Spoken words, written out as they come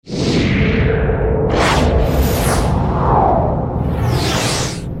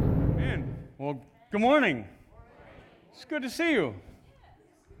Good morning. It's good to see you.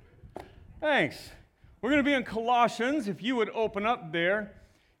 Thanks. We're going to be in Colossians. If you would open up there.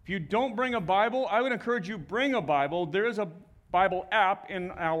 If you don't bring a Bible, I would encourage you bring a Bible. There is a Bible app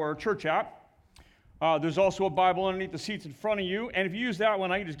in our church app. There's also a Bible underneath the seats in front of you. And if you use that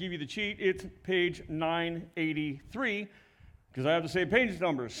one, I can just give you the cheat. It's page 983 because I have the same page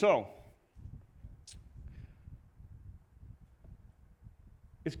numbers. So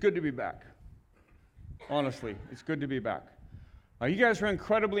it's good to be back. Honestly, it's good to be back. You guys were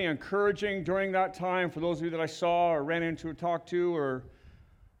incredibly encouraging during that time. For those of you that I saw or ran into or talked to, or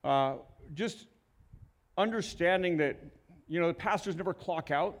just understanding that, the pastors never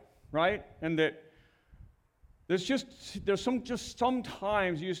clock out, right? And that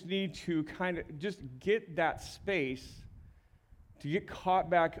sometimes you just need to kind of just get that space to get caught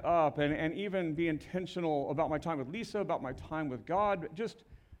back up and even be intentional about my time with Lisa, about my time with God. Just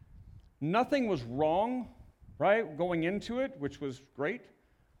nothing was wrong, right, going into it, which was great,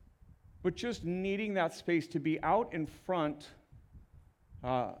 but just needing that space to be out in front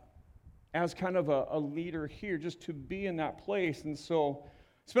as kind of a leader here, just to be in that place. And so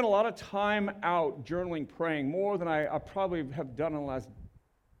spent a lot of time out journaling, praying, more than I probably have done in the last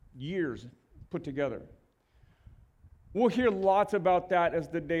years put together. We'll hear lots about that as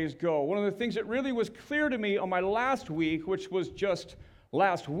the days go. One of the things that really was clear to me on my last week, which was just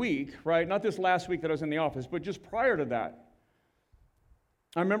last week, right? Not this last week that I was in the office, but just prior to that.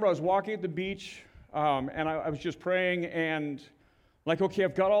 I remember I was walking at the beach, and I was just praying, and okay,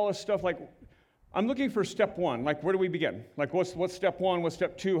 I've got all this stuff. I'm looking for step one. Where do we begin? What's step one? What's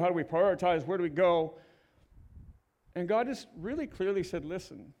step two? How do we prioritize? Where do we go? And God just really clearly said,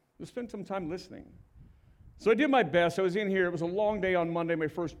 listen. Just spend some time listening. So I did my best. I was in here. It was a long day on Monday, my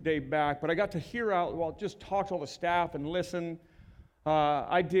first day back, but I got to hear out, just talk to all the staff and listen.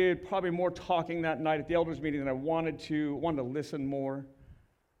 I did probably more talking that night at the elders meeting than I wanted to listen more.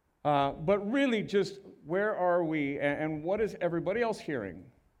 But really just where are we and what is everybody else hearing,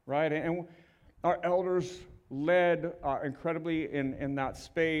 right? And our elders led incredibly in that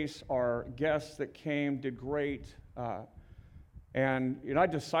space. Our guests that came did great. And I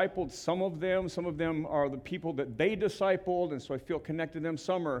discipled some of them. Some of them are the people that they discipled, and so I feel connected to them.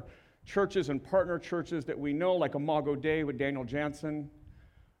 Some are churches and partner churches that we know, like Imago Dei with Daniel Jansen,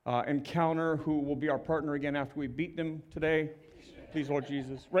 Encounter, who will be our partner again after we beat them today. Please, Lord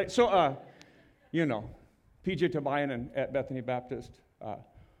Jesus. Right, so, PJ Tobian at Bethany Baptist,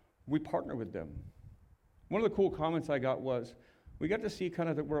 we partner with them. One of the cool comments I got was, we got to see kind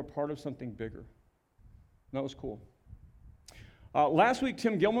of that we're a part of something bigger. And that was cool. Last week,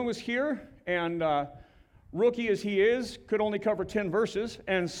 Tim Gilman was here, and rookie as he is, could only cover 10 verses.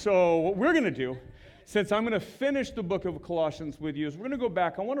 And so what we're going to do, since I'm going to finish the book of Colossians with you, is we're going to go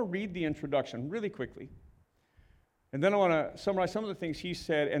back. I want to read the introduction really quickly. And then I want to summarize some of the things he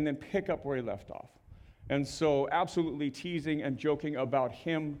said and then pick up where he left off. And so absolutely teasing and joking about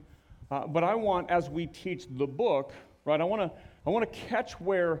him. But I want, as we teach the book, right, I want to catch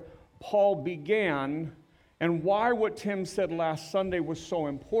where Paul began and why what Tim said last Sunday was so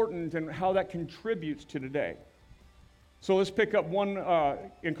important and how that contributes to today. So let's pick up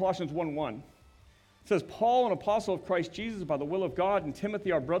in Colossians 1:1. It says, Paul, an apostle of Christ Jesus by the will of God, and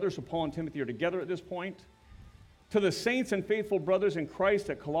Timothy, our brother. So Paul and Timothy are together at this point. To the saints and faithful brothers in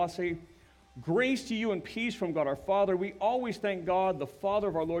Christ at Colossae, grace to you and peace from God our Father. We always thank God, the Father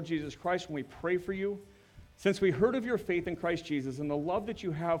of our Lord Jesus Christ, when we pray for you, since we heard of your faith in Christ Jesus and the love that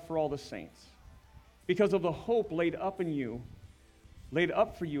you have for all the saints, because of the hope laid up for you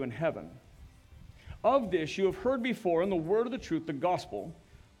in heaven. Of this you have heard before in the word of the truth, the gospel,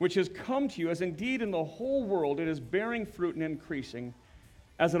 which has come to you, as indeed in the whole world it is bearing fruit and increasing,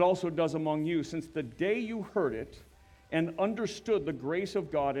 as it also does among you, since the day you heard it and understood the grace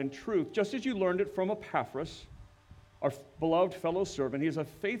of God in truth, just as you learned it from Epaphras, our beloved fellow servant. He is a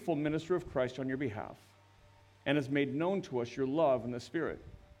faithful minister of Christ on your behalf, and has made known to us your love in the Spirit.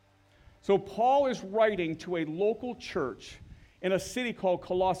 So Paul is writing to a local church in a city called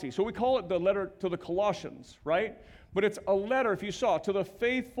Colossae. So we call it the letter to the Colossians, right? But it's a letter, if you saw, to the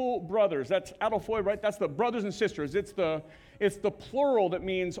faithful brothers. That's adelphoi, right? That's the brothers and sisters. It's the plural that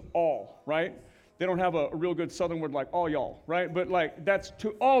means all, right? They don't have a real good southern word like all y'all, right? But that's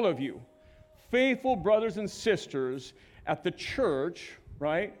to all of you. Faithful brothers and sisters at the church,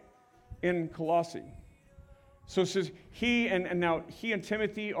 right, in Colossae. So it says now he and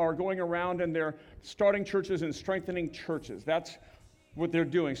Timothy are going around and they're starting churches and strengthening churches. That's what they're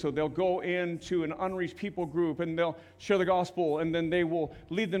doing. So they'll go into an unreached people group and they'll share the gospel, and then they will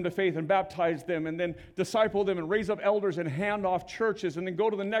lead them to faith and baptize them and then disciple them and raise up elders and hand off churches and then go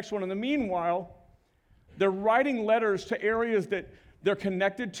to the next one. In the meanwhile, They're writing letters to areas that they're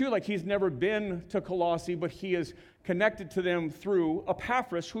connected to, like he's never been to Colossae, but he is connected to them through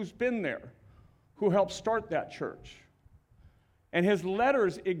Epaphras, who's been there, who helped start that church. And his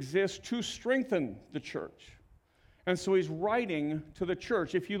letters exist to strengthen the church. And so he's writing to the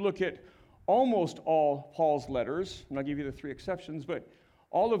church. If you look at almost all Paul's letters, and I'll give you the 3 exceptions, but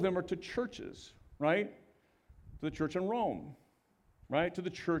all of them are to churches, right? To the church in Rome, right? To the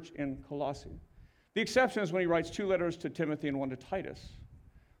church in Colossae. The exception is when he writes 2 letters to Timothy and 1 to Titus,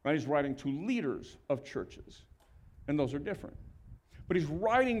 right? He's writing to leaders of churches, and those are different. But he's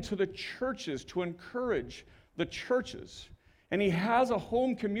writing to the churches to encourage the churches. And he has a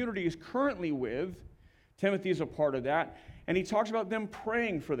home community he's currently with. Timothy is a part of that. And he talks about them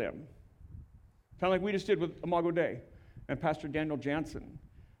praying for them. Kind of like we just did with Imago Dei and Pastor Daniel Jansen.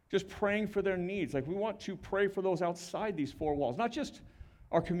 Just praying for their needs. Like we want to pray for those outside these 4 walls. Not just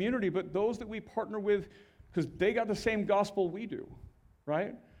our community, but those that we partner with, because they got the same gospel we do,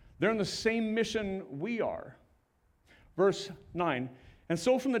 right? They're in the same mission we are. Verse 9, and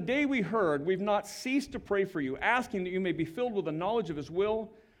so from the day we heard, we've not ceased to pray for you, asking that you may be filled with the knowledge of his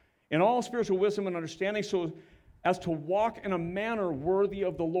will, in all spiritual wisdom and understanding, so as to walk in a manner worthy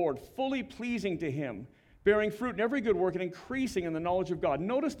of the Lord, fully pleasing to him, bearing fruit in every good work and increasing in the knowledge of God.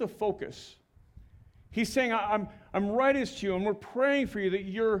 Notice the focus. He's saying, I'm writing this to you, and we're praying for you that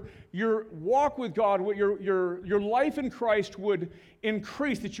your walk with God, your life in Christ would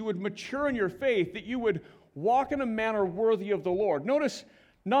increase, that you would mature in your faith, that you would walk in a manner worthy of the Lord. Notice,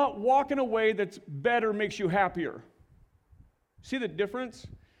 not walk in a way that's better makes you happier. See the difference?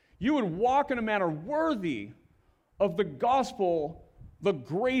 You would walk in a manner worthy of the gospel, the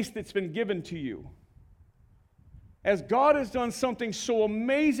grace that's been given to you. As God has done something so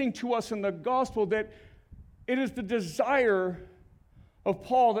amazing to us in the gospel that it is the desire of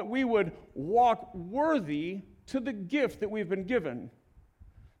Paul that we would walk worthy to the gift that we've been given,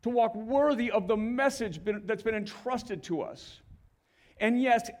 to walk worthy of the message that's been entrusted to us. And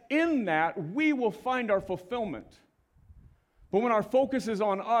yes, in that, we will find our fulfillment. But when our focus is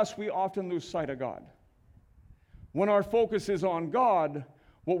on us, we often lose sight of God. When our focus is on God,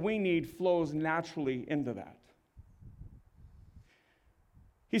 what we need flows naturally into that.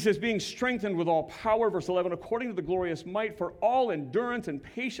 He says, being strengthened with all power, verse 11, according to the glorious might, for all endurance and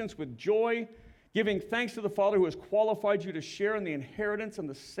patience with joy, giving thanks to the Father who has qualified you to share in the inheritance and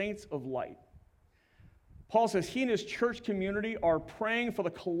the saints of light. Paul says he and his church community are praying for the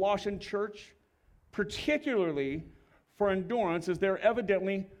Colossian church, particularly for endurance, as they're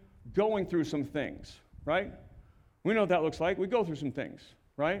evidently going through some things, right? We know what that looks like. We go through some things,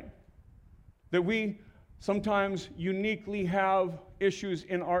 right? That we sometimes uniquely have issues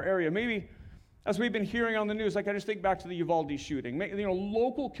in our area. Maybe, as we've been hearing on the news, like I just think back to the Uvalde shooting.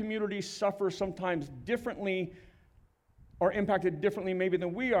 Local communities suffer sometimes differently or impacted differently maybe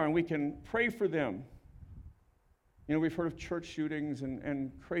than we are, and we can pray for them. We've heard of church shootings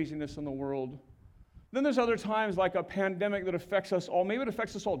and craziness in the world. Then there's other times like a pandemic that affects us all. Maybe it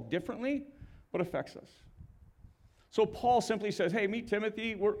affects us all differently, but affects us. So Paul simply says, hey, meet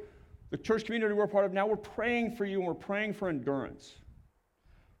Timothy. The church community we're part of now, we're praying for you and we're praying for endurance.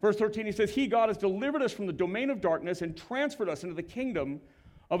 Verse 13, he says, God has delivered us from the domain of darkness and transferred us into the kingdom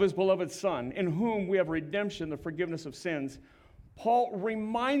of his beloved Son, in whom we have redemption, the forgiveness of sins. Paul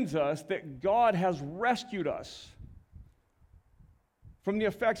reminds us that God has rescued us from the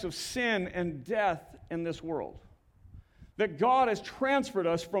effects of sin and death in this world. That God has transferred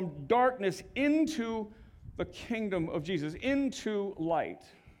us from darkness into the kingdom of Jesus, into light.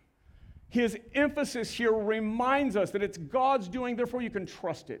 His emphasis here reminds us that it's God's doing, therefore you can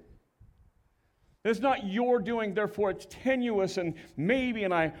trust it. It's not your doing, therefore it's tenuous and maybe,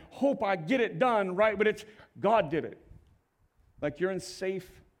 and I hope I get it done, right? But it's God did it. Like you're in safe,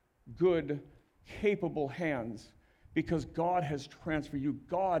 good, capable hands because God has transferred you.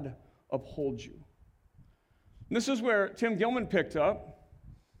 God upholds you. And this is where Tim Gilman picked up,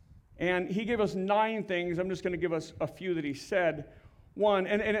 and he gave us 9 things. I'm just going to give us a few that he said. One,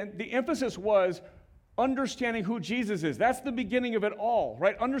 and the emphasis was understanding who Jesus is. That's the beginning of it all,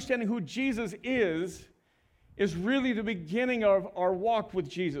 right? Understanding who Jesus is really the beginning of our walk with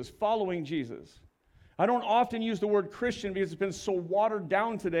Jesus, following Jesus. I don't often use the word Christian because it's been so watered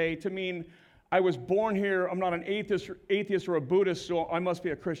down today to mean I was born here, I'm not an atheist or a Buddhist, so I must be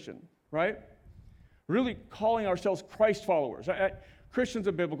a Christian, right? Really calling ourselves Christ followers. Christian's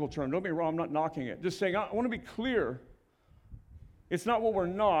a biblical term. Don't get me wrong, I'm not knocking it. Just saying, I want to be clear. It's not what we're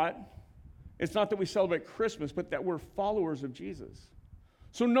not. It's not that we celebrate Christmas, but that we're followers of Jesus.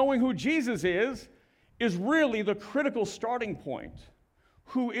 So knowing who Jesus is really the critical starting point.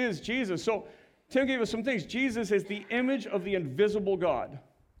 Who is Jesus? So Tim gave us some things. Jesus is the image of the invisible God.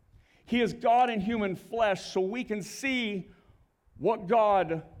 He is God in human flesh, so we can see what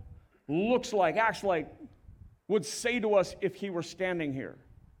God looks like, acts like, would say to us if he were standing here.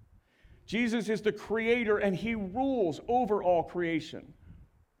 Jesus is the creator, and he rules over all creation.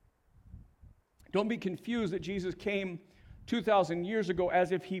 Don't be confused that Jesus came 2,000 years ago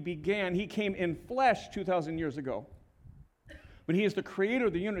as if he began. He came in flesh 2,000 years ago. But he is the creator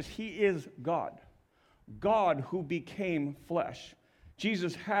of the universe. He is God. God who became flesh.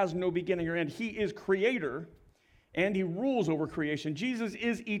 Jesus has no beginning or end. He is creator, and he rules over creation. Jesus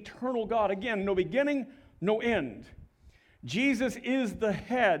is eternal God. Again, no beginning, no end. Jesus is the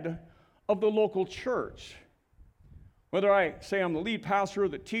head of the local church. Whether I say I'm the lead pastor or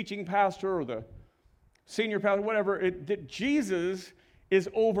the teaching pastor or the senior pastor, whatever, that Jesus is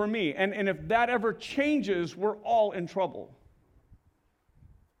over me. And if that ever changes, we're all in trouble.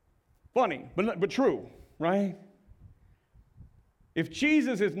 Funny, but true, right? If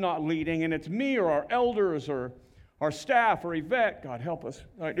Jesus is not leading and it's me or our elders or our staff or Yvette, God help us.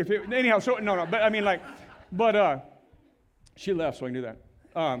 Right, anyhow, so no, but I mean she left so I can do that.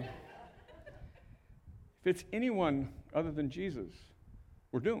 If it's anyone other than Jesus,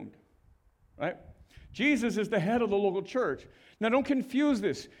 we're doomed, right? Jesus is the head of the local church. Now don't confuse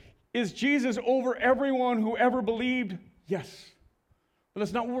this. Is Jesus over everyone who ever believed? Yes. But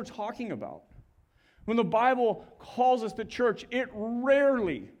that's not what we're talking about. When the Bible calls us the church, it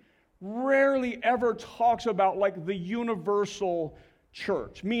rarely ever talks about like the universal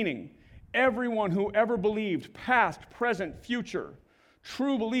church, meaning everyone who ever believed, past, present, future,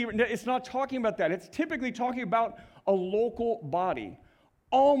 true believer. It's not talking about that. It's typically talking about a local body,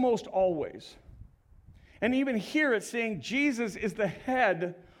 almost always. And even here it's saying Jesus is the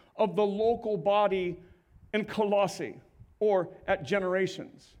head of the local body in Colossae or at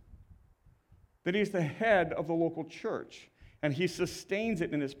Generations. That he's the head of the local church and he sustains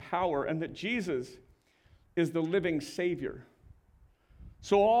it in his power, and that Jesus is the living Savior.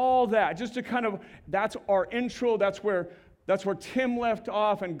 So all that, just to kind of, that's our intro, that's where Tim left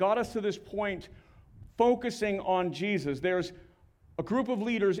off and got us to this point, focusing on Jesus. There's a group of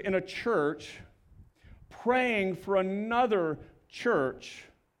leaders in a church praying for another church,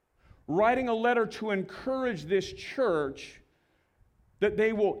 writing a letter to encourage this church that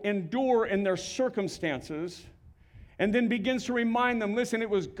they will endure in their circumstances, and then begins to remind them, listen, it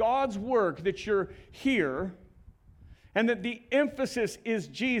was God's work that you're here, and that the emphasis is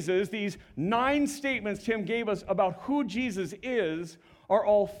Jesus. These 9 statements Tim gave us about who Jesus is are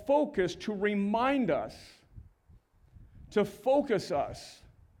all focused to remind us, to focus us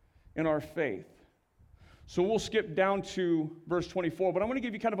in our faith. So we'll skip down to verse 24, but I'm going to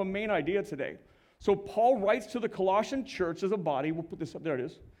give you kind of a main idea today. So Paul writes to the Colossian church as a body, we'll put this up, there it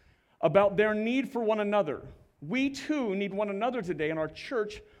is, about their need for one another. We too need one another today in our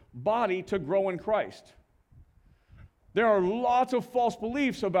church body to grow in Christ. There are lots of false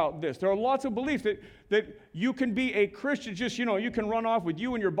beliefs about this. There are lots of beliefs that you can be a Christian, just, you can run off with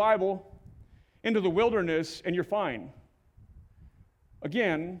you and your Bible into the wilderness and you're fine.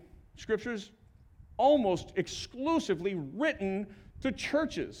 Again, Scripture's almost exclusively written to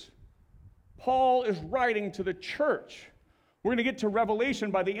churches. Paul is writing to the church. We're going to get to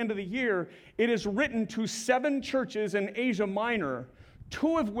Revelation by the end of the year. It is written to 7 churches in Asia Minor,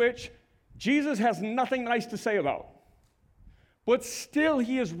 2 of which Jesus has nothing nice to say about. But still,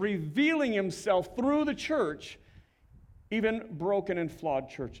 he is revealing himself through the church, even broken and flawed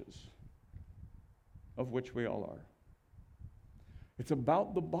churches, of which we all are. It's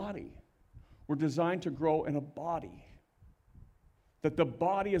about the body. We're designed to grow in a body. That the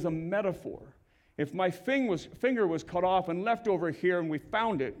body is a metaphor. If my finger was cut off and left over here and we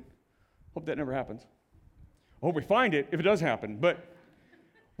found it, hope that never happens. I hope we find it if it does happen. But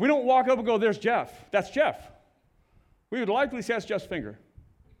we don't walk up and go, there's Jeff. That's Jeff. We would likely say that's Jeff's finger.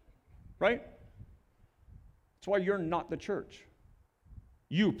 Right? That's why you're not the church.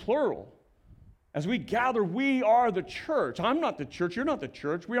 You, plural. As we gather, we are the church. I'm not the church. You're not the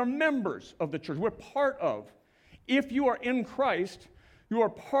church. We are members of the church. We're part of. If you are in Christ, you are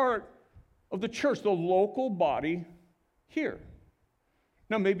part of the church, the local body here.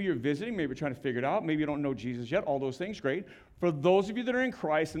 Now, maybe you're visiting, maybe you're trying to figure it out, maybe you don't know Jesus yet, all those things, great. For those of you that are in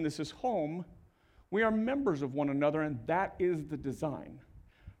Christ and this is home, we are members of one another, and that is the design.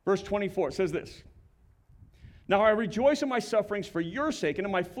 Verse 24, says this, "Now I rejoice in my sufferings for your sake, and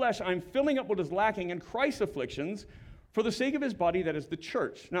in my flesh I am filling up what is lacking in Christ's afflictions for the sake of his body, that is the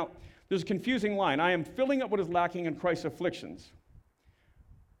church." Now, there's a confusing line. I am filling up what is lacking in Christ's afflictions.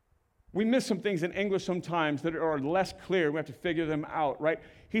 we miss some things in English sometimes that are less clear. We have to figure them out, right?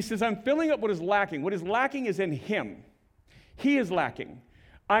 He says, I'm filling up what is lacking. What is lacking is in him. He is lacking.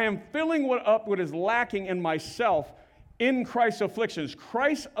 I am filling up what is lacking in myself in Christ's afflictions.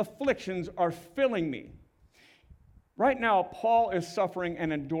 Christ's afflictions are filling me. Right now, Paul is suffering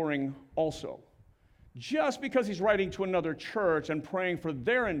and enduring also. Just because he's writing to another church and praying for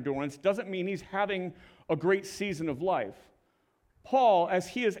their endurance doesn't mean he's having a great season of life. Paul, as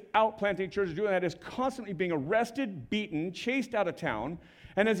he is out planting churches, doing that, is constantly being arrested, beaten, chased out of town.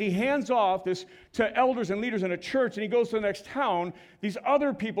 And as he hands off this to elders and leaders in a church and he goes to the next town, these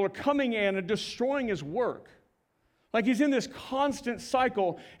other people are coming in and destroying his work. Like he's in this constant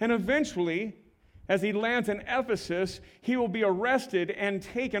cycle, and eventually, as he lands in Ephesus, he will be arrested and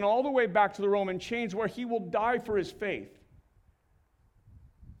taken all the way back to the Roman chains where he will die for his faith.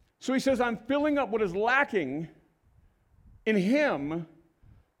 So he says, I'm filling up what is lacking in him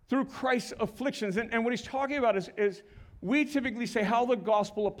through Christ's afflictions. And what he's talking about is we typically say how the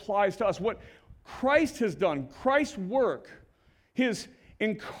gospel applies to us. What Christ has done, Christ's work, his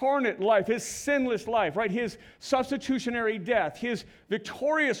incarnate life, his sinless life, right? His substitutionary death, his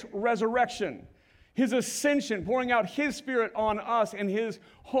victorious resurrection, his ascension, pouring out his Spirit on us, and his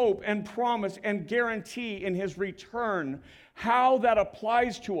hope and promise and guarantee in his return, how that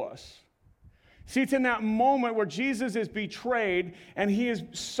applies to us. See, it's in that moment where Jesus is betrayed and he is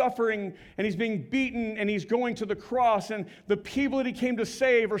suffering and he's being beaten and he's going to the cross, and the people that he came to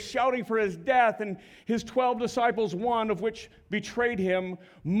save are shouting for his death, and his 12 disciples, one of which betrayed him,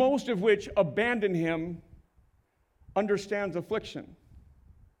 most of which abandoned him, understands affliction.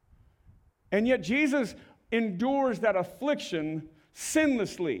 And yet Jesus endures that affliction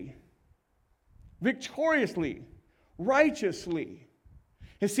sinlessly, victoriously, righteously.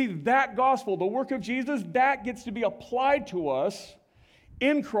 And see, that gospel, the work of Jesus, that gets to be applied to us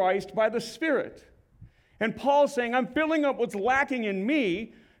in Christ by the Spirit. And Paul's saying, I'm filling up what's lacking in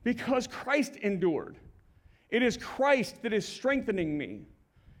me because Christ endured. It is Christ that is strengthening me.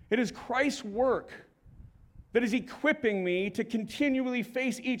 It is Christ's work that is equipping me to continually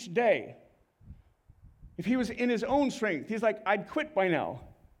face each day. If he was in his own strength, he's like, I'd quit by now.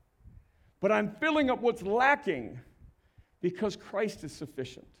 But I'm filling up what's lacking because Christ is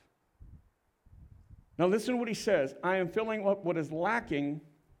sufficient. Now listen to what he says. I am filling up what is lacking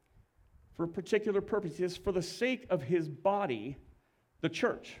for a particular purpose. It is for the sake of his body, the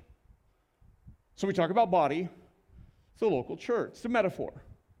church. So we talk about body. It's the local church. It's a metaphor.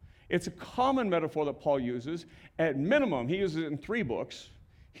 It's a common metaphor that Paul uses. At minimum, he uses it in 3 books.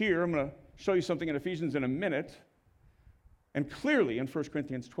 Here, I'm going to show you something in Ephesians in a minute. And clearly in 1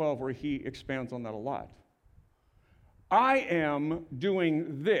 Corinthians 12, where he expands on that a lot. I am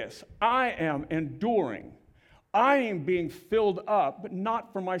doing this. I am enduring. I am being filled up, but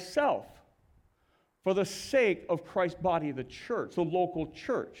not for myself. For the sake of Christ's body, the church, the local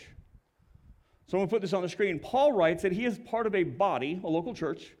church. So I'm going to put this on the screen. Paul writes that he is part of a body, a local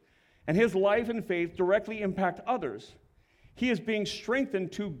church, and his life and faith directly impact others. He is being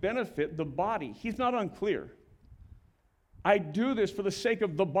strengthened to benefit the body. He's not unclear. I do this for the sake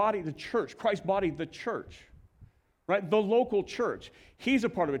of the body, the church, Christ's body, the church. Right? The local church. He's a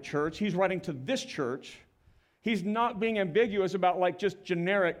part of a church. He's writing to this church. He's not being ambiguous about like just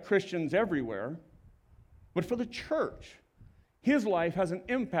generic Christians everywhere. But for the church, his life has an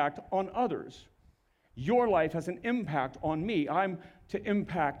impact on others. Your life has an impact on me. I'm to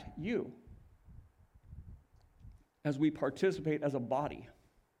impact you as we participate as a body.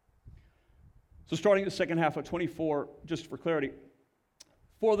 So starting the second half of 24, just for clarity,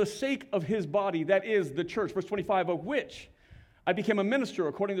 for the sake of his body, that is the church, verse 25, of which I became a minister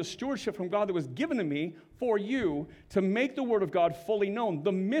according to stewardship from God that was given to me for you to make the word of God fully known,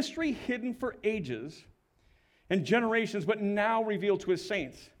 the mystery hidden for ages and generations, but now revealed to his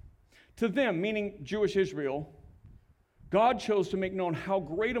saints. To them, meaning Jewish Israel, God chose to make known how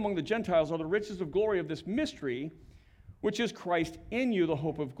great among the Gentiles are the riches of glory of this mystery, which is Christ in you, the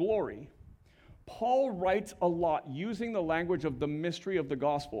hope of glory. Paul writes a lot using the language of the mystery of the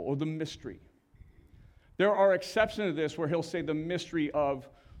gospel, or the mystery. There are exceptions to this where he'll say the mystery of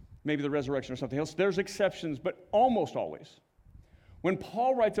maybe the resurrection or something else. There's exceptions, but almost always. When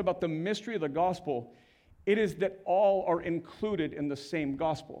Paul writes about the mystery of the gospel, it is that all are included in the same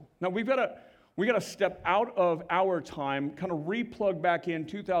gospel. Now, we got to step out of our time, kind of replug back in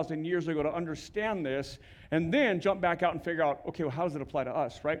 2,000 years ago to understand this, and then jump back out and figure out, okay, well, how does it apply to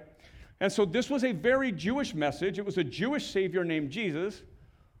us, right? And so this was a very Jewish message. It was a Jewish Savior named Jesus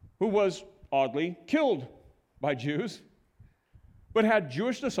who was, oddly, killed by Jews, but had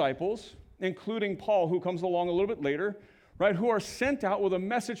Jewish disciples, including Paul, who comes along a little bit later, right, who are sent out with a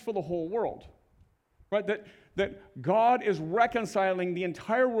message for the whole world, right? That God is reconciling the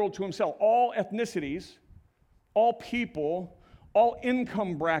entire world to himself, all ethnicities, all people, all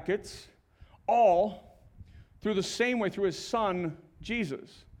income brackets, all through the same way, through his son,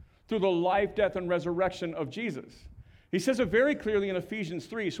 Jesus, through the life, death, and resurrection of Jesus. He says it very clearly in Ephesians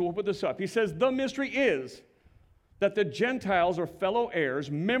 3, so we'll put this up. He says, the mystery is that the Gentiles are fellow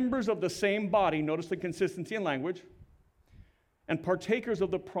heirs, members of the same body, notice the consistency in language, and partakers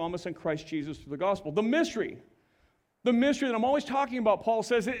of the promise in Christ Jesus through the gospel. The mystery that I'm always talking about, Paul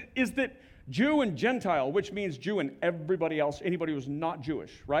says, is that Jew and Gentile, which means Jew and everybody else, anybody who's not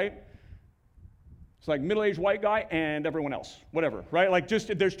Jewish, right? It's like middle-aged white guy and everyone else, whatever, right? Like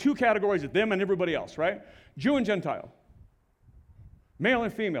just, there's two categories of them and everybody else, right? Jew and Gentile, male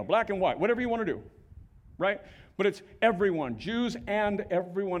and female, black and white, whatever you want to do, right? But it's everyone, Jews and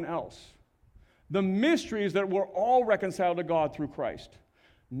everyone else. The mystery is that we're all reconciled to God through Christ,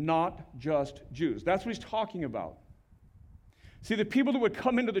 not just Jews. That's what he's talking about. See, the people that would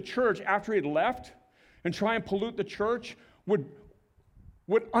come into the church after he had left and try and pollute the church would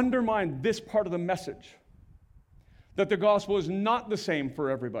undermine this part of the message, that the gospel is not the same for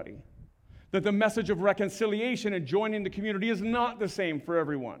everybody, that the message of reconciliation and joining the community is not the same for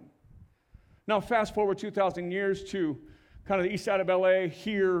everyone. Now, fast forward 2,000 years to kind of the east side of LA,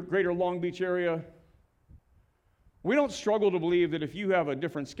 here, greater Long Beach area. We don't struggle to believe that if you have a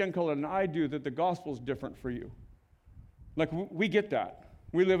different skin color than I do, that the gospel is different for you. Like, we get that.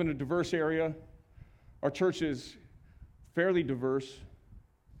 We live in a diverse area. Our church is fairly diverse.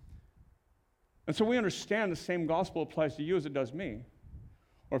 And so we understand the same gospel applies to you as it does me.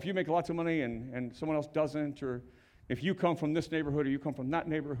 Or if you make lots of money and someone else doesn't, or if you come from this neighborhood or you come from that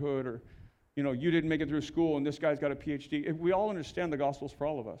neighborhood, or you didn't make it through school and this guy's got a PhD. We all understand the gospel's for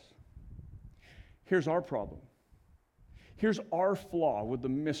all of us. Here's our problem. Here's our flaw with the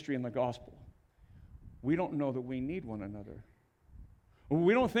mystery in the gospel. We don't know that we need one another.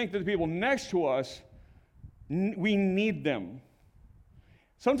 We don't think that the people next to us, we need them.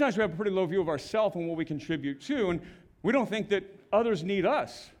 Sometimes we have a pretty low view of ourselves and what we contribute to, and we don't think that others need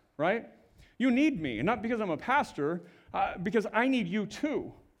us, right? You need me, and not because I'm a pastor, because I need you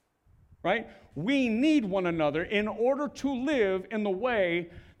too, right? We need one another in order to live in the way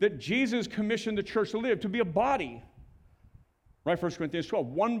that Jesus commissioned the church to live, to be a body, right? 1 Corinthians 12,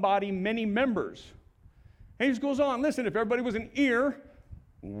 one body, many members. And he just goes on, listen, if everybody was an ear,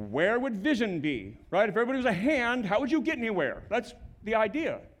 where would vision be, right? If everybody was a hand, how would you get anywhere? That's the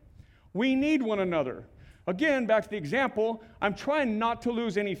idea. We need one another. Again, back to the example, I'm trying not to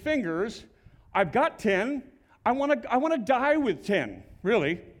lose any fingers. I've got 10. I want to die with 10,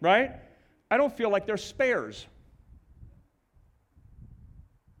 really, right? I don't feel like they're spares.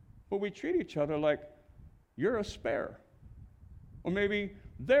 But we treat each other like you're a spare. Or maybe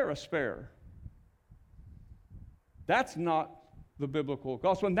they're a spare. That's not the biblical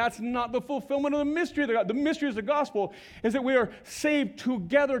gospel, and that's not the fulfillment of the mystery of the gospel. The mystery of the gospel is that we are saved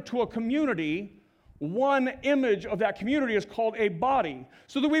together to a community. One image of that community is called a body,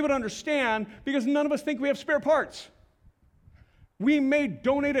 so that we would understand, because none of us think we have spare parts. We may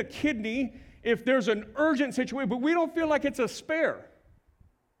donate a kidney if there's an urgent situation, but we don't feel like it's a spare.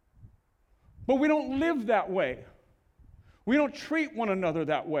 But we don't live that way. We don't treat one another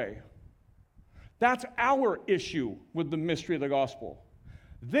that way. That's our issue with the mystery of the gospel.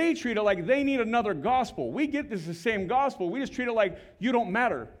 They treat it like they need another gospel. We get this the same gospel. We just treat it like you don't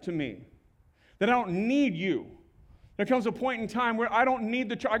matter to me, that I don't need you. There comes a point in time where I don't need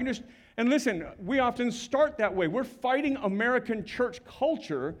the church. I can just, and listen, we often start that way. We're fighting American church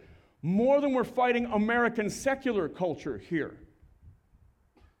culture more than we're fighting American secular culture here.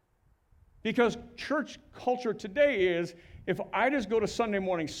 Because church culture today is, if I just go to Sunday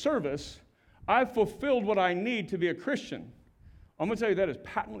morning service, I've fulfilled what I need to be a Christian. I'm going to tell you that is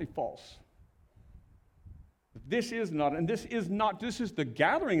patently false. This is not, and this is the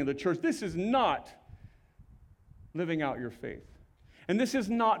gathering of the church. This is not living out your faith. And this is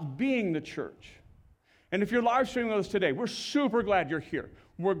not being the church. And if you're live streaming with us today, we're super glad you're here.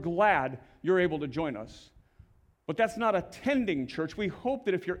 We're glad you're able to join us. But that's not attending church. We hope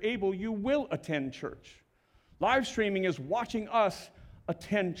that if you're able, you will attend church. Live streaming is watching us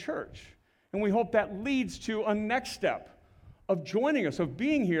attend church. And we hope that leads to a next step of joining us, of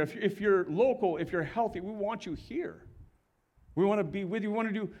being here. If you're local, if you're healthy, we want you here. We want to be with you. We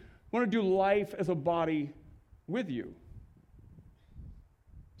want to do life as a body with you.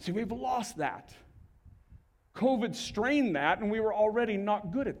 See, we've lost that. COVID strained that, and we were already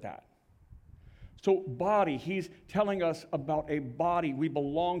not good at that. So body, he's telling us about a body. We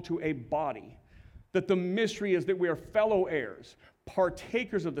belong to a body. That the mystery is that we are fellow heirs,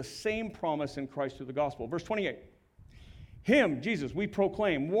 partakers of the same promise in Christ through the gospel. Verse 28. Him, Jesus, we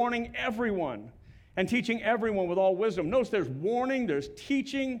proclaim, warning everyone and teaching everyone with all wisdom. Notice there's warning, there's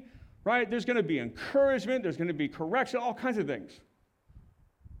teaching, right? There's going to be encouragement, there's going to be correction, all kinds of things.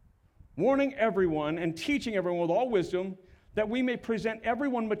 Warning everyone and teaching everyone with all wisdom, that we may present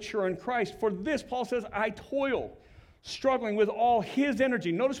everyone mature in Christ. For this, Paul says, I toil, struggling with all his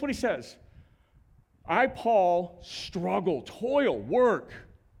energy. Notice what he says. I, Paul, struggle, toil, work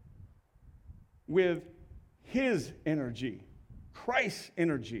with his energy, Christ's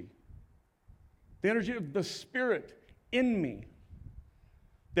energy, the energy of the Spirit in me,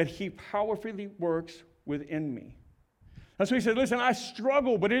 that he powerfully works within me. That's why he said, listen, I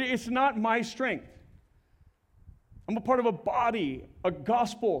struggle, but it's not my strength. I'm a part of a body, a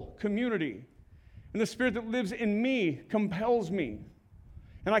gospel community, and the Spirit that lives in me compels me.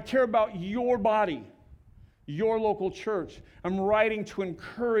 And I care about your body, your local church. I'm writing to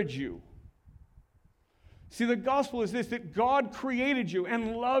encourage you. See, the gospel is this, that God created you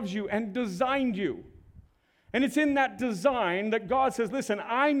and loves you and designed you. And it's in that design that God says, listen,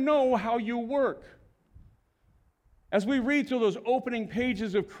 I know how you work. As we read through those opening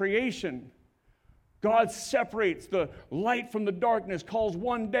pages of creation, God separates the light from the darkness, calls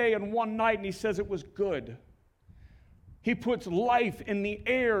one day and one night, and he says it was good. He puts life in the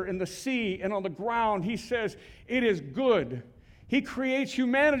air, in the sea, and on the ground. He says it is good. He creates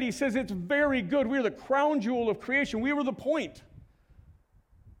humanity. He says it's very good. We are the crown jewel of creation. We were the point.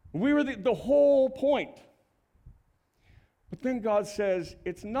 We were the whole point. But then God says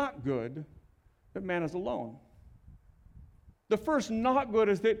it's not good that man is alone. The first not good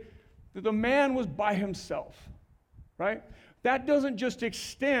is that the man was by himself, right? That doesn't just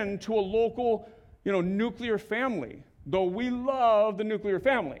extend to a local, nuclear family, though we love the nuclear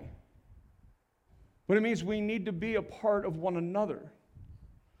family. But it means we need to be a part of one another.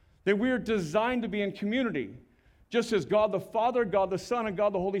 That we are designed to be in community. Just as God the Father, God the Son, and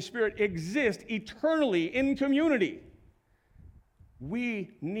God the Holy Spirit exist eternally in community. We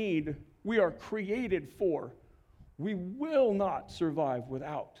are created for. We will not survive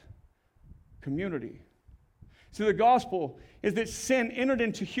without community. See, the gospel is that sin entered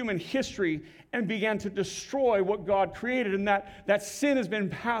into human history and began to destroy what God created, and that sin has been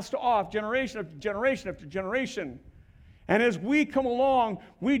passed off generation after generation after generation. And as we come along,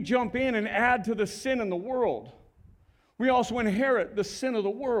 we jump in and add to the sin in the world. We also inherit the sin of the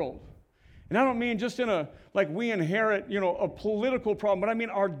world. And I don't mean just we inherit, a political problem, but I mean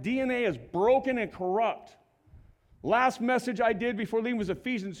our DNA is broken and corrupt. Last message I did before leaving was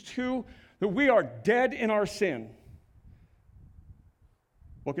Ephesians 2, that we are dead in our sin.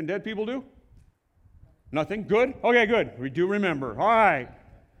 What can dead people do? Nothing? Good? Okay, good. We do remember. All right.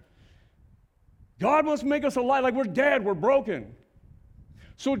 God wants to make us alive like we're dead, we're broken.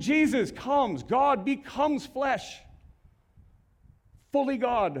 So Jesus comes, God becomes flesh. Fully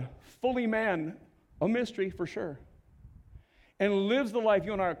God, fully man, a mystery for sure. And lives the life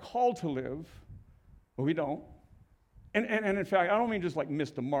you and I are called to live, but we don't. And in fact, I don't mean just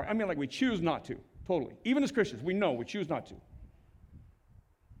miss the mark. I mean we choose not to, totally. Even as Christians, we know we choose not to.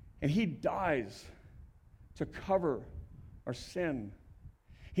 And he dies to cover our sin.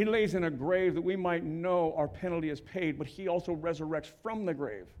 He lays in a grave that we might know our penalty is paid, but he also resurrects from the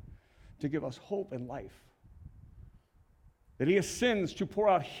grave to give us hope and life. That he ascends to pour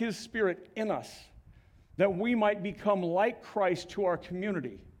out his Spirit in us, that we might become like Christ to our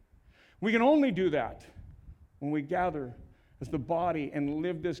community. We can only do that when we gather as the body and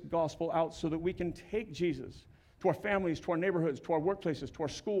live this gospel out so that we can take Jesus to our families, to our neighborhoods, to our workplaces, to our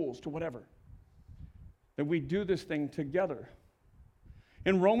schools, to whatever. That we do this thing together.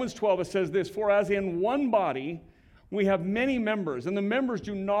 In Romans 12, it says this, for as in one body we have many members, and the members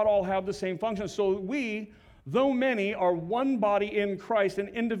do not all have the same function. So we, though many, are one body in Christ and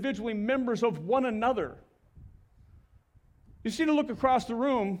individually members of one another. You see, to look across the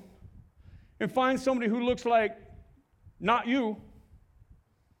room and find somebody who looks like not you,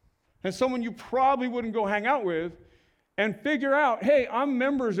 and someone you probably wouldn't go hang out with, and figure out, hey, I'm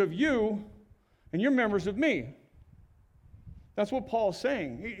members of you, and you're members of me. That's what Paul's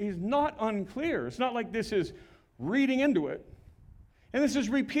saying. He's not unclear. It's not like this is reading into it. And this is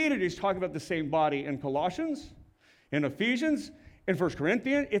repeated. He's talking about the same body in Colossians, in Ephesians, in 1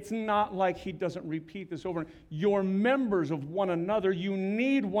 Corinthians. It's not like he doesn't repeat this over. You're members of one another. You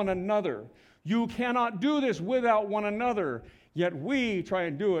need one another. You cannot do this without one another. Yet we try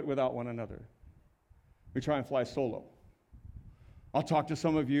and do it without one another. We try and fly solo. I'll talk to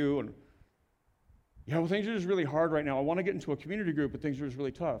some of you and, things are just really hard right now. I want to get into a community group, but things are just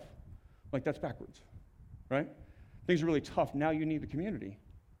really tough. Like, that's backwards, right? Things are really tough. Now you need the community.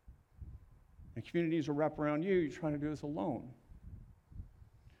 And communities will wrap around you. You're trying to do this alone.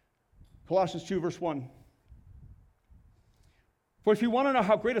 Colossians 2, verse 1. For if you want to know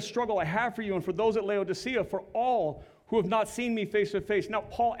how great a struggle I have for you and for those at Laodicea, for all who have not seen me face to face. Now,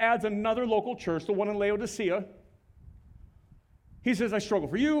 Paul adds another local church, the one in Laodicea. He says, I struggle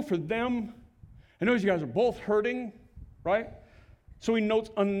for you, for them. I know you guys are both hurting, right? So he notes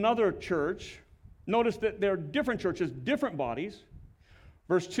another church. Notice that they're different churches, different bodies.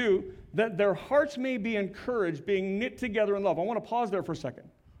 Verse 2, that their hearts may be encouraged, being knit together in love. I want to pause there for a second.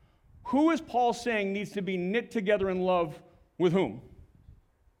 Who is Paul saying needs to be knit together in love with whom?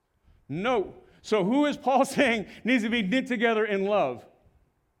 No. So who is Paul saying needs to be knit together in love?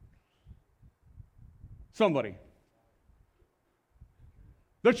 Somebody.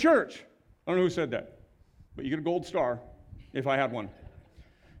 The church. I don't know who said that, but you get a gold star if I had one.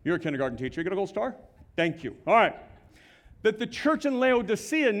 You're a kindergarten teacher. You get a gold star? Thank you. All right. That the church in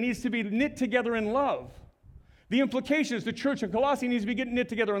Laodicea needs to be knit together in love. The implication is the church in Colossae needs to be getting knit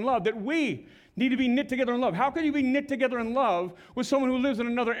together in love, that we need to be knit together in love. How can you be knit together in love with someone who lives in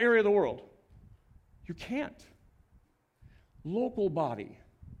another area of the world? You can't. Local body.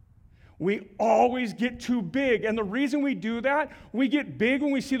 We always get too big. And the reason we do that, we get big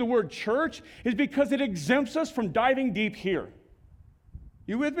when we see the word church, is because it exempts us from diving deep here.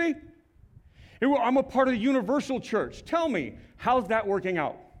 You with me? I'm a part of the universal church. Tell me, how's that working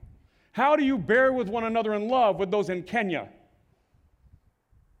out? How do you bear with one another in love with those in Kenya?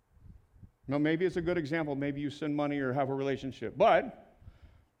 Now, maybe it's a good example. Maybe you send money or have a relationship. But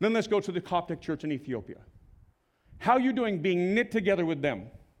then let's go to the Coptic church in Ethiopia. How are you doing being knit together with them?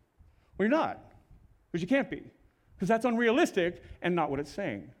 Well, you're not, because you can't be, because that's unrealistic and not what it's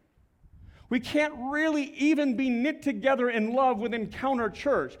saying. We can't really even be knit together in love with Encounter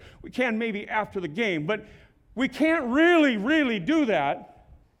Church. We can maybe after the game, but we can't really do that.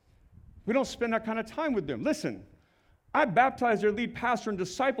 We don't spend that kind of time with them. Listen, I baptized their lead pastor and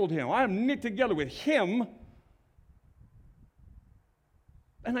discipled him. I am knit together with him.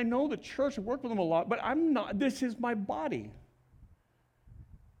 And I know the church, I've worked with them a lot, but I'm not, this is my body.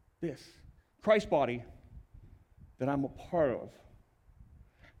 This, Christ's body that I'm a part of.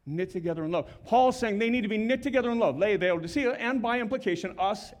 Knit together in love. Paul's saying they need to be knit together in love. Laodicea, and by implication,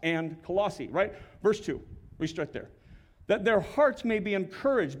 us and Colossae, right? Verse 2, we start there. That their hearts may be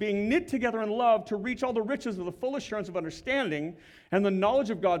encouraged, being knit together in love to reach all the riches of the full assurance of understanding and the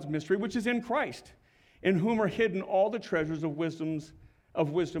knowledge of God's mystery, which is in Christ, in whom are hidden all the treasures of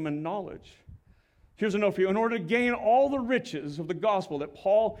wisdom and knowledge. Here's a note for you. In order to gain all the riches of the gospel that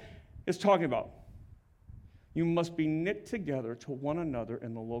Paul is talking about, you must be knit together to one another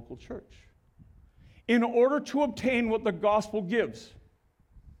in the local church. In order to obtain what the gospel gives,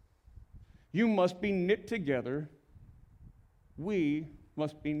 you must be knit together. We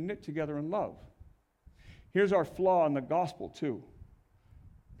must be knit together in love. Here's our flaw in the gospel, too.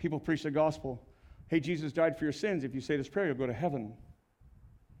 People preach the gospel. Hey, Jesus died for your sins. If you say this prayer, you'll go to heaven.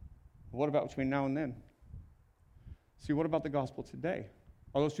 What about between now and then? See, what about the gospel today?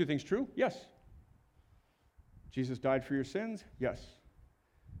 Are those two things true? Yes. Jesus died for your sins? Yes.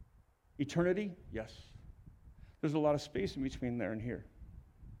 Eternity? Yes. There's a lot of space in between there and here.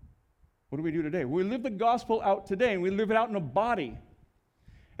 What do we do today? We live the gospel out today, and we live it out in a body.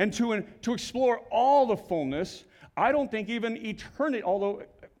 And to explore all the fullness, I don't think even eternity, although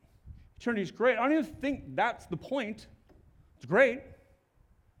eternity is great, I don't even think that's the point. It's great.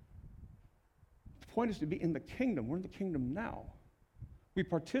 The point is to be in the kingdom. We're in the kingdom now. We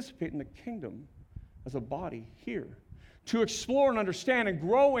participate in the kingdom as a body here. To explore and understand and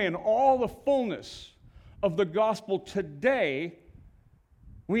grow in all the fullness of the gospel today,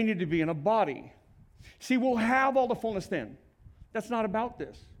 we need to be in a body. See, we'll have all the fullness then. That's not about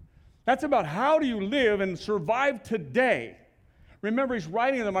this. That's about how do you live and survive today. Remember, he's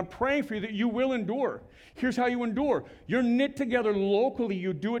writing to them, I'm praying for you that you will endure. Here's how you endure. You're knit together locally.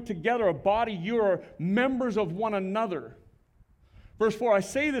 You do it together, a body. You are members of one another. Verse 4, I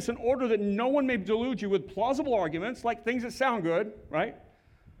say this in order that no one may delude you with plausible arguments, like things that sound good, right?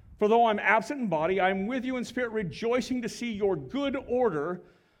 For though I'm absent in body, I am with you in spirit, rejoicing to see your good order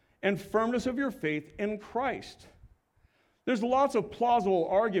and firmness of your faith in Christ. There's lots of plausible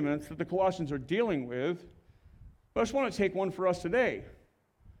arguments that the Colossians are dealing with, but I just want to take one for us today.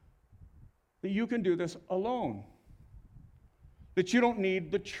 That you can do this alone. That you don't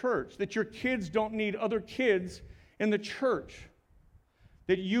need the church. That your kids don't need other kids in the church.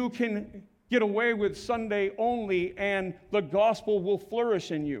 That you can get away with Sunday only and the gospel will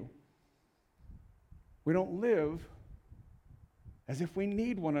flourish in you. We don't live as if we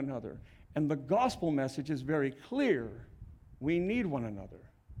need one another. And the gospel message is very clear. We need one another.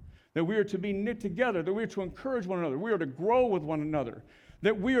 That we are to be knit together, that we are to encourage one another, we are to grow with one another,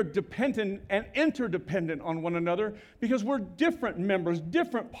 that we are dependent and interdependent on one another because we're different members,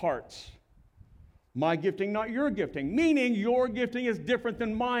 different parts. My gifting, not your gifting, meaning your gifting is different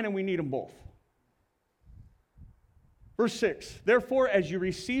than mine and we need them both. Verse 6, therefore, as you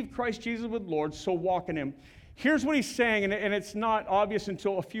receive Christ Jesus with Lord, so walk in him. Here's what he's saying, and it's not obvious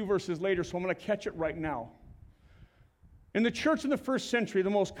until a few verses later, so I'm going to catch it right now. In the church in the first century, the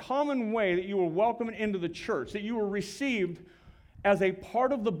most common way that you were welcomed into the church, that you were received as a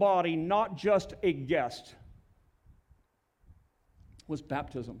part of the body, not just a guest, was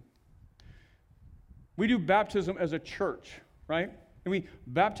baptism. We do baptism as a church, right? And we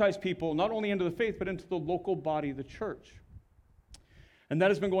baptize people not only into the faith, but into the local body of the church. And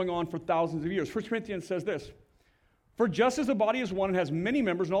that has been going on for thousands of years. 1 Corinthians says this, for just as the body is one and has many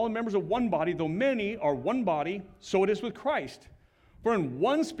members, and all the members of one body, though many are one body, so it is with Christ. For in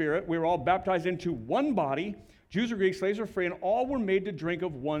one Spirit we were all baptized into one body, Jews or Greeks, slaves or free, and all were made to drink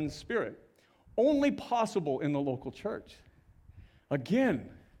of one Spirit. Only possible in the local church. Again,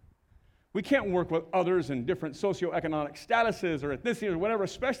 we can't work with others in different socioeconomic statuses or ethnicities or whatever,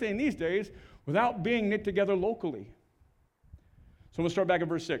 especially in these days, without being knit together locally. So I'm going to start back at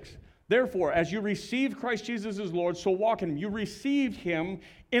verse 6. Therefore, as you receive Christ Jesus as Lord, so walk in him. You received him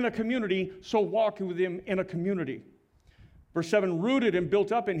in a community, so walk with him in a community. Verse 7, rooted and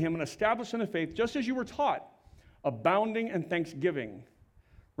built up in him and established in the faith, just as you were taught, abounding in thanksgiving.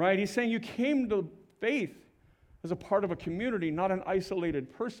 Right? He's saying you came to faith as a part of a community, not an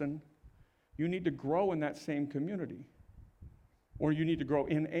isolated person. You need to grow in that same community. Or you need to grow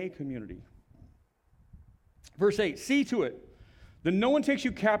in a community. Verse 8, see to it that no one takes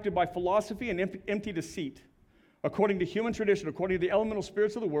you captive by philosophy and empty deceit, according to human tradition, according to the elemental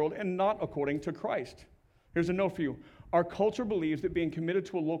spirits of the world, and not according to Christ. Here's a note for you. Our culture believes that being committed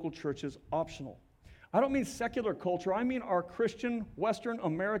to a local church is optional. I don't mean secular culture. I mean our Christian, Western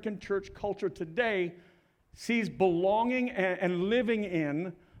American church culture today sees belonging and living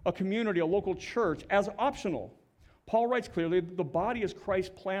in a community, a local church, as optional. Paul writes clearly that the body is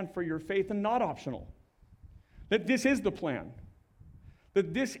Christ's plan for your faith and not optional. That this is the plan.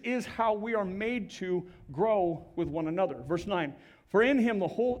 That this is how we are made to grow with one another. Verse 9, for in him the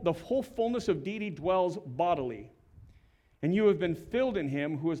whole fullness of deity dwells bodily, and you have been filled in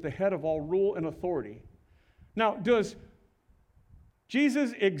him who is the head of all rule and authority. Now, does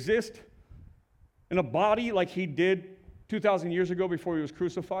Jesus exist in a body like he did 2,000 years ago before he was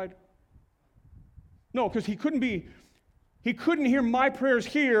crucified? No, because he couldn't hear my prayers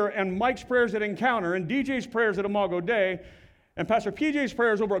here and Mike's prayers at Encounter and DJ's prayers at Imago Dei and Pastor PJ's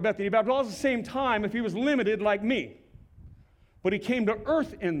prayers over at Bethany Baptist all at the same time if he was limited like me. But he came to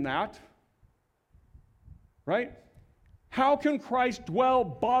earth in that, right? How can Christ dwell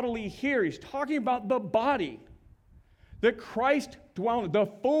bodily here? He's talking about the body. That Christ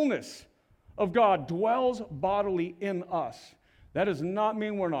the fullness of God dwells bodily in us. That does not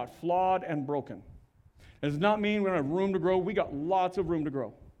mean we're not flawed and broken. It does not mean we don't have room to grow. We got lots of room to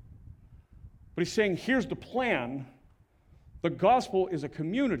grow. But he's saying, here's the plan. The gospel is a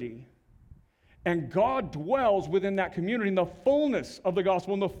community, and God dwells within that community, and the fullness of the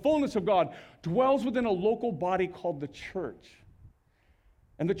gospel and the fullness of God dwells within a local body called the church.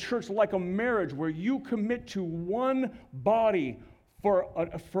 And the church, like a marriage, where you commit to one body for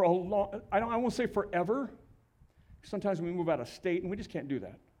a long, I won't say forever. Sometimes we move out of state, and we just can't do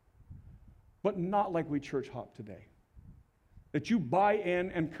that. But not like we church hop today. That you buy in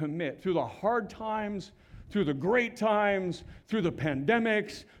and commit through the hard times, through the great times, through the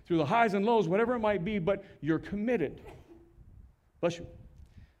pandemics, through the highs and lows, whatever it might be, but you're committed. Bless you.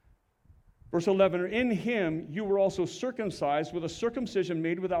 Verse 11, in him you were also circumcised with a circumcision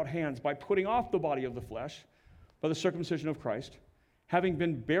made without hands, by putting off the body of the flesh, by the circumcision of Christ, having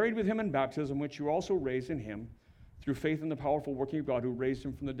been buried with him in baptism, which you were also raised in him, through faith in the powerful working of God who raised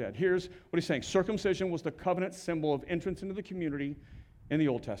him from the dead. Here's what he's saying. Circumcision was the covenant symbol of entrance into the community in the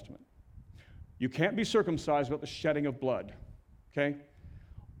Old Testament. You can't be circumcised without the shedding of blood, okay?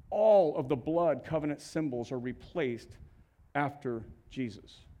 All of the blood covenant symbols are replaced after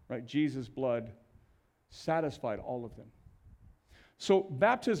Jesus, right? Jesus' blood satisfied all of them. So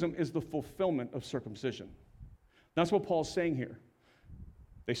baptism is the fulfillment of circumcision. That's what Paul's saying here.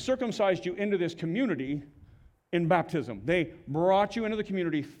 They circumcised you into this community in baptism. They brought you into the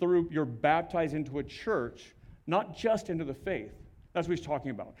community through you're baptized into a church, not just into the faith. That's what he's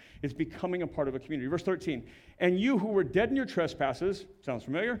talking about. It's becoming a part of a community. Verse 13, and you who were dead in your trespasses, sounds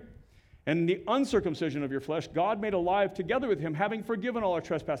familiar, And the uncircumcision of your flesh, God made alive together with him, having forgiven all our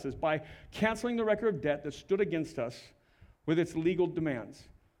trespasses by canceling the record of debt that stood against us with its legal demands.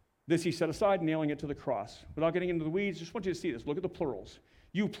 This he set aside, nailing it to the cross. Without getting into the weeds, just want you to see this. Look at the plurals.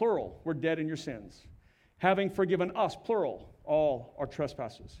 You, plural, were dead in your sins, having forgiven us, plural, all our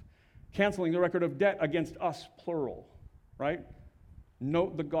trespasses. Canceling the record of debt against us, plural, right?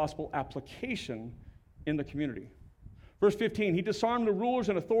 Note the gospel application in the community. Verse 15, he disarmed the rulers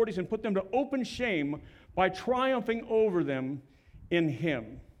and authorities and put them to open shame by triumphing over them in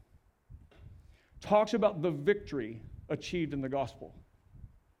him. Talks about the victory achieved in the gospel.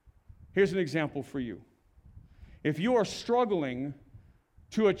 Here's an example for you. If you are struggling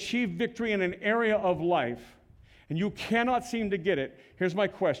to achieve victory in an area of life and you cannot seem to get it, here's my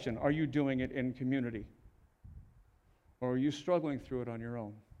question. Are you doing it in community? Or are you struggling through it on your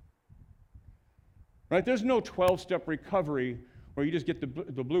own? Right? There's no 12-step recovery where you just get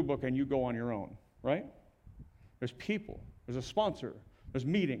the blue book and you go on your own, right? There's people, there's a sponsor, there's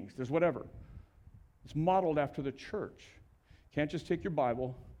meetings, there's whatever. It's modeled after the church. You can't just take your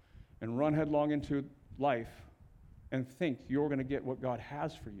Bible and run headlong into life and think you're going to get what God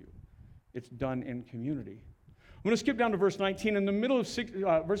has for you. It's done in community. I'm going to skip down to verse 19. In the middle of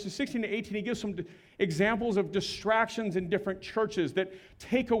verses 16 to 18, he gives some examples of distractions in different churches that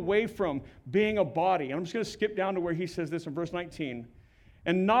take away from being a body. And I'm just going to skip down to where he says this in verse 19.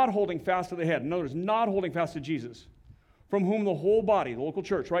 And not holding fast to the head. In other words, not holding fast to Jesus, from whom the whole body, the local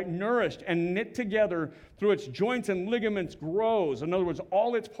church, right, nourished and knit together through its joints and ligaments grows. In other words,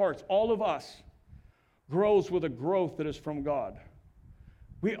 all its parts, all of us, grows with a growth that is from God.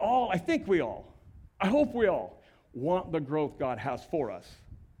 I hope we all want the growth God has for us.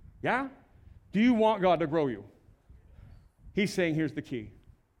 Yeah? Do you want God to grow you? He's saying here's the key.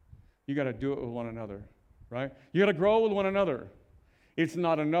 You got to do it with one another, right? You got to grow with one another. It's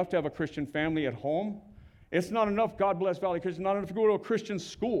not enough to have a Christian family at home. It's not enough, God bless Valley Christian, not enough to go to a Christian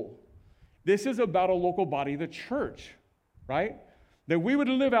school. This is about a local body, the church, right? That we would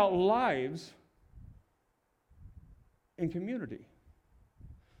live out lives in community.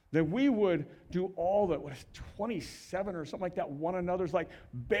 That we would do all that, 27 or something like that, one another's, like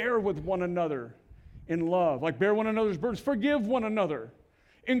bear with one another in love, like bear one another's burdens, forgive one another,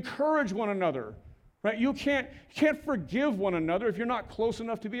 encourage one another, right? You can't forgive one another if you're not close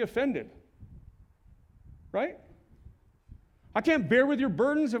enough to be offended, right? I can't bear with your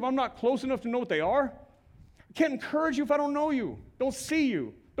burdens if I'm not close enough to know what they are. I can't encourage you if I don't know you, don't see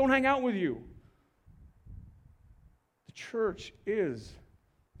you, don't hang out with you. The church is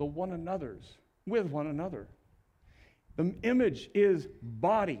the one another's with one another. The image is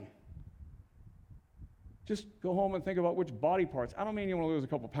body. Just go home and think about which body parts. I don't mean you want to lose a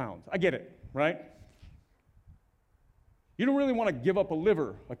couple pounds. I get it, right? You don't really want to give up a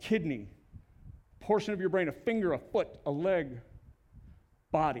liver, a kidney, a portion of your brain, a finger, a foot, a leg,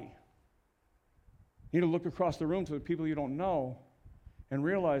 body. You need to look across the room to the people you don't know and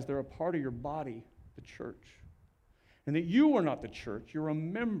realize they're a part of your body, the church. And that you are not the church, you're a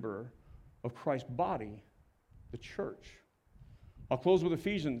member of Christ's body, the church. I'll close with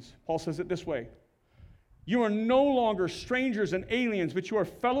Ephesians. Paul says it this way. You are no longer strangers and aliens, but you are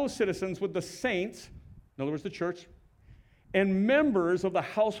fellow citizens with the saints, in other words, the church, and members of the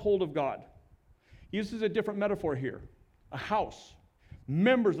household of God. He uses a different metaphor here. A house.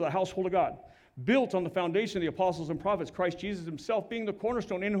 Members of the household of God. Built on the foundation of the apostles and prophets, Christ Jesus himself being the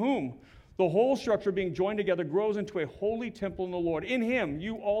cornerstone, in whom the whole structure being joined together grows into a holy temple in the Lord. In him,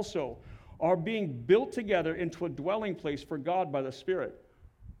 you also are being built together into a dwelling place for God by the Spirit.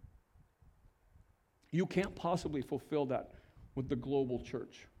 You can't possibly fulfill that with the global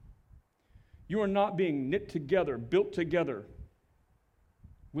church. You are not being knit together, built together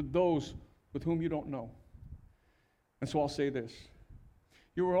with those with whom you don't know. And so I'll say this.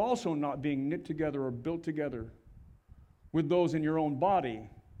 You are also not being knit together or built together with those in your own body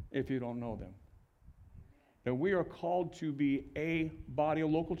if you don't know them. That we are called to be a body, a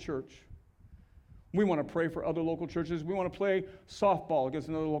local church. We want to pray for other local churches. We want to play softball against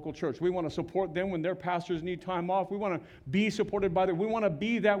another local church. We want to support them when their pastors need time off. We want to be supported by them. We want to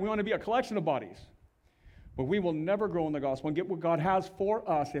be that. We want to be a collection of bodies. But we will never grow in the gospel and get what God has for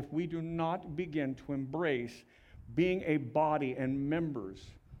us if we do not begin to embrace being a body and members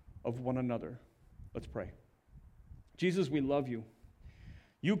of one another. Let's pray. Jesus, we love you.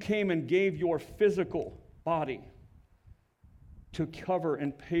 You came and gave your physical body to cover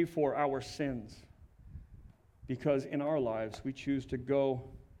and pay for our sins, because in our lives we choose to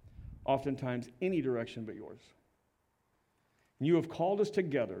go oftentimes any direction but yours. And you have called us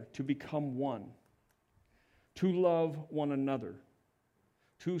together to become one, to love one another,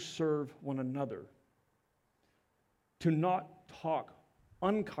 to serve one another, to not talk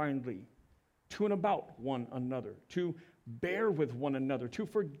unkindly to and about one another, to bear with one another, to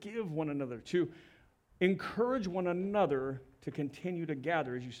forgive one another, to encourage one another to continue to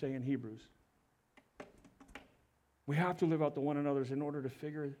gather, as you say in Hebrews. We have to live out the one another's in order to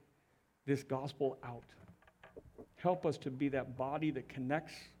figure this gospel out. Help us to be that body that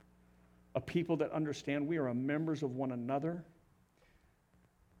connects, a people that understand we are members of one another,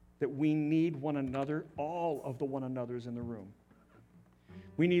 that we need one another, all of the one another's in the room.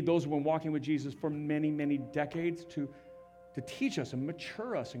 We need those who have been walking with Jesus for many, many decades to teach us and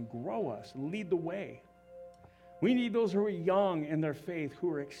mature us and grow us and lead the way. We need those who are young in their faith, who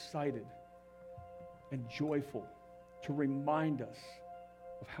are excited and joyful to remind us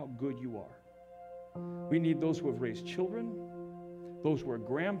of how good you are. We need those who have raised children, those who are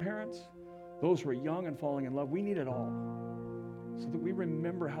grandparents, those who are young and falling in love. We need it all so that we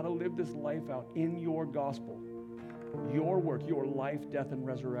remember how to live this life out in your gospel, your work, your life, death, and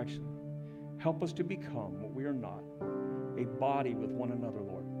resurrection. Help us to become what we are not, a body with one another,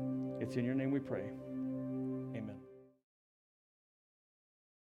 Lord. It's in your name we pray.